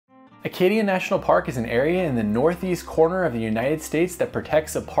Acadia National Park is an area in the northeast corner of the United States that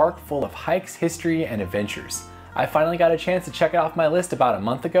protects a park full of hikes, history, and adventures. I finally got a chance to check it off my list about a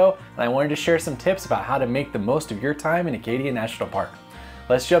month ago, and I wanted to share some tips about how to make the most of your time in Acadia National Park.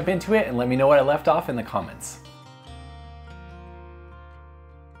 Let's jump into it and let me know what I left off in the comments.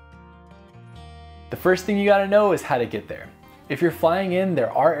 The first thing you gotta know is how to get there. If you're flying in,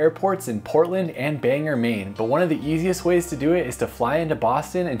 there are airports in Portland and Bangor, Maine, but one of the easiest ways to do it is to fly into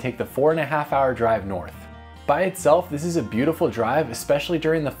Boston and take the 4.5-hour drive north. By itself, this is a beautiful drive, especially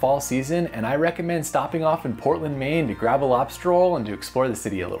during the fall season, and I recommend stopping off in Portland, Maine to grab a lobster roll and to explore the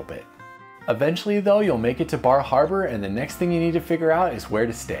city a little bit. Eventually though, you'll make it to Bar Harbor, and the next thing you need to figure out is where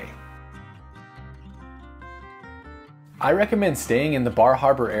to stay. I recommend staying in the Bar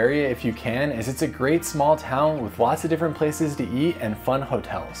Harbor area if you can, as it's a great small town with lots of different places to eat and fun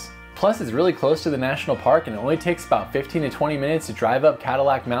hotels. Plus, it's really close to the national park and it only takes about 15 to 20 minutes to drive up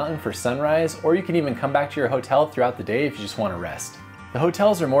Cadillac Mountain for sunrise, or you can even come back to your hotel throughout the day if you just want to rest. The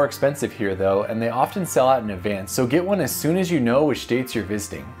hotels are more expensive here though, and they often sell out in advance, so get one as soon as you know which dates you're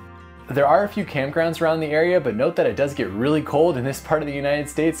visiting. There are a few campgrounds around the area, but note that it does get really cold in this part of the United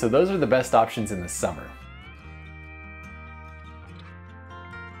States, so those are the best options in the summer.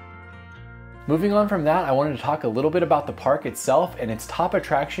 Moving on from that, I wanted to talk a little bit about the park itself and its top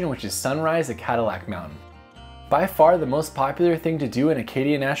attraction, which is sunrise at Cadillac Mountain. By far, the most popular thing to do in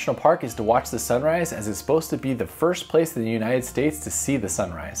Acadia National Park is to watch the sunrise, as it's supposed to be the first place in the United States to see the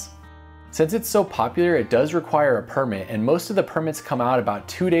sunrise. Since it's so popular, it does require a permit, and most of the permits come out about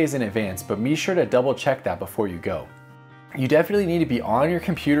 2 days in advance, but be sure to double check that before you go. You definitely need to be on your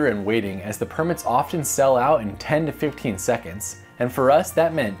computer and waiting, as the permits often sell out in 10 to 15 seconds. And for us,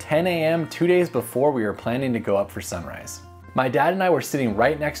 that meant 10 a.m. 2 days before we were planning to go up for sunrise. My dad and I were sitting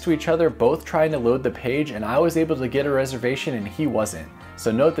right next to each other, both trying to load the page, and I was able to get a reservation and he wasn't.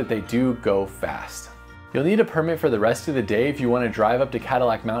 So note that they do go fast. You'll need a permit for the rest of the day if you want to drive up to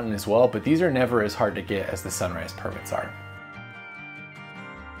Cadillac Mountain as well, but these are never as hard to get as the sunrise permits are.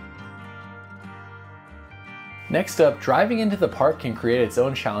 Next up, driving into the park can create its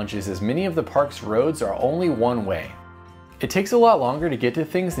own challenges, as many of the park's roads are only one way. It takes a lot longer to get to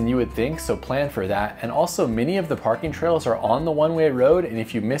things than you would think, so plan for that. And also, many of the parking trails are on the one-way road, and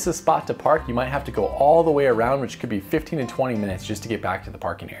if you miss a spot to park, you might have to go all the way around, which could be 15 to 20 minutes just to get back to the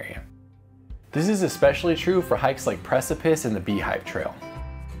parking area. This is especially true for hikes like Precipice and the Beehive Trail.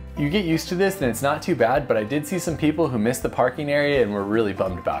 You get used to this and it's not too bad, but I did see some people who missed the parking area and were really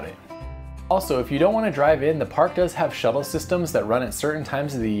bummed about it. Also, if you don't want to drive in, the park does have shuttle systems that run at certain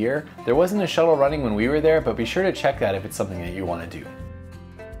times of the year. There wasn't a shuttle running when we were there, but be sure to check that if it's something that you want to do.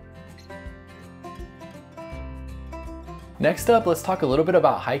 Next up, let's talk a little bit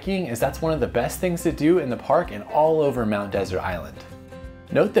about hiking, as that's one of the best things to do in the park and all over Mount Desert Island.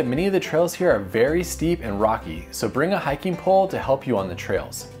 Note that many of the trails here are very steep and rocky, so bring a hiking pole to help you on the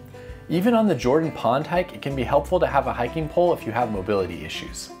trails. Even on the Jordon pond hike, it can be helpful to have a hiking pole if you have mobility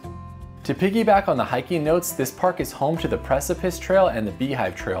issues. To piggyback on the hiking notes, this park is home to the Precipice Trail and the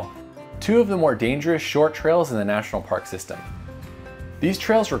Beehive Trail, two of the more dangerous short trails in the national park system. These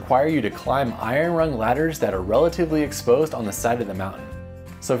trails require you to climb iron rung ladders that are relatively exposed on the side of the mountain.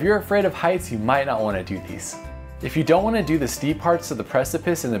 So if you're afraid of heights, you might not want to do these. If you don't want to do the steep parts of the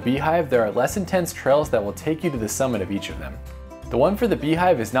Precipice and the Beehive, there are less intense trails that will take you to the summit of each of them. The one for the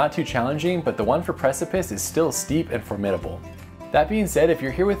Beehive is not too challenging, but the one for Precipice is still steep and formidable. That being said, if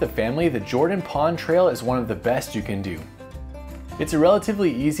you're here with a family, the Jordon Pond Trail is one of the best you can do. It's a relatively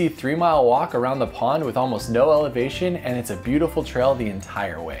easy 3-mile walk around the pond with almost no elevation, and it's a beautiful trail the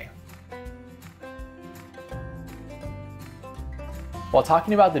entire way. While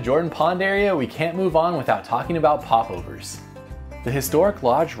talking about the Jordon Pond area, we can't move on without talking about popovers. The historic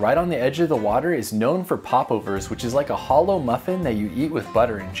lodge right on the edge of the water is known for popovers, which is like a hollow muffin that you eat with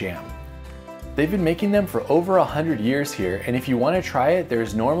butter and jam. They've been making them for over 100 years here, and if you want to try it,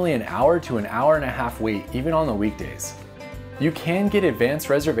 there's normally an hour to an hour and a half wait, even on the weekdays. You can get advanced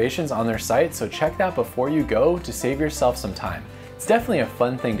reservations on their site, so check that before you go to save yourself some time. It's definitely a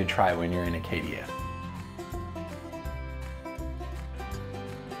fun thing to try when you're in Acadia.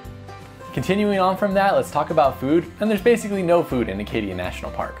 Continuing on from that, let's talk about food, and there's basically no food in Acadia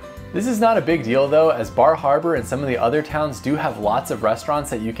National Park. This is not a big deal though, as Bar Harbor and some of the other towns do have lots of restaurants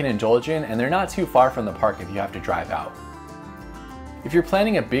that you can indulge in, and they're not too far from the park if you have to drive out. If you're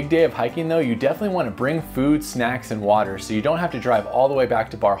planning a big day of hiking though, you definitely want to bring food, snacks, and water so you don't have to drive all the way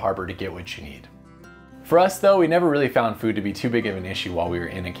back to Bar Harbor to get what you need. For us though, we never really found food to be too big of an issue while we were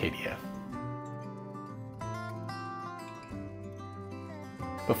in Acadia.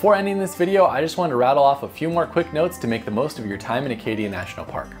 Before ending this video, I just wanted to rattle off a few more quick notes to make the most of your time in Acadia National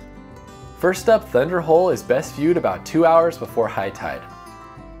Park. First up, Thunder Hole is best viewed about 2 hours before high tide.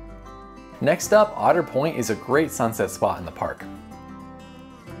 Next up, Otter Point is a great sunset spot in the park.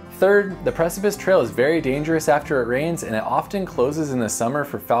 Third, the Precipice Trail is very dangerous after it rains, and it often closes in the summer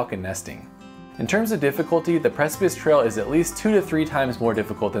for falcon nesting. In terms of difficulty, the Precipice Trail is at least 2 to 3 times more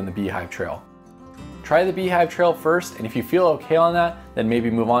difficult than the Beehive Trail. Try the Beehive Trail first, and if you feel okay on that, then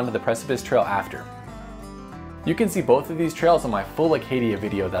maybe move on to the Precipice Trail after. You can see both of these trails on my full Acadia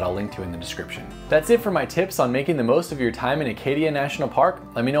video that I'll link to in the description. That's it for my tips on making the most of your time in Acadia National Park.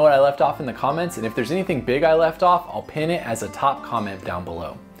 Let me know what I left off in the comments, and if there's anything big I left off, I'll pin it as a top comment down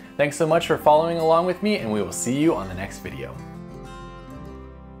below. Thanks so much for following along with me, and we will see you on the next video.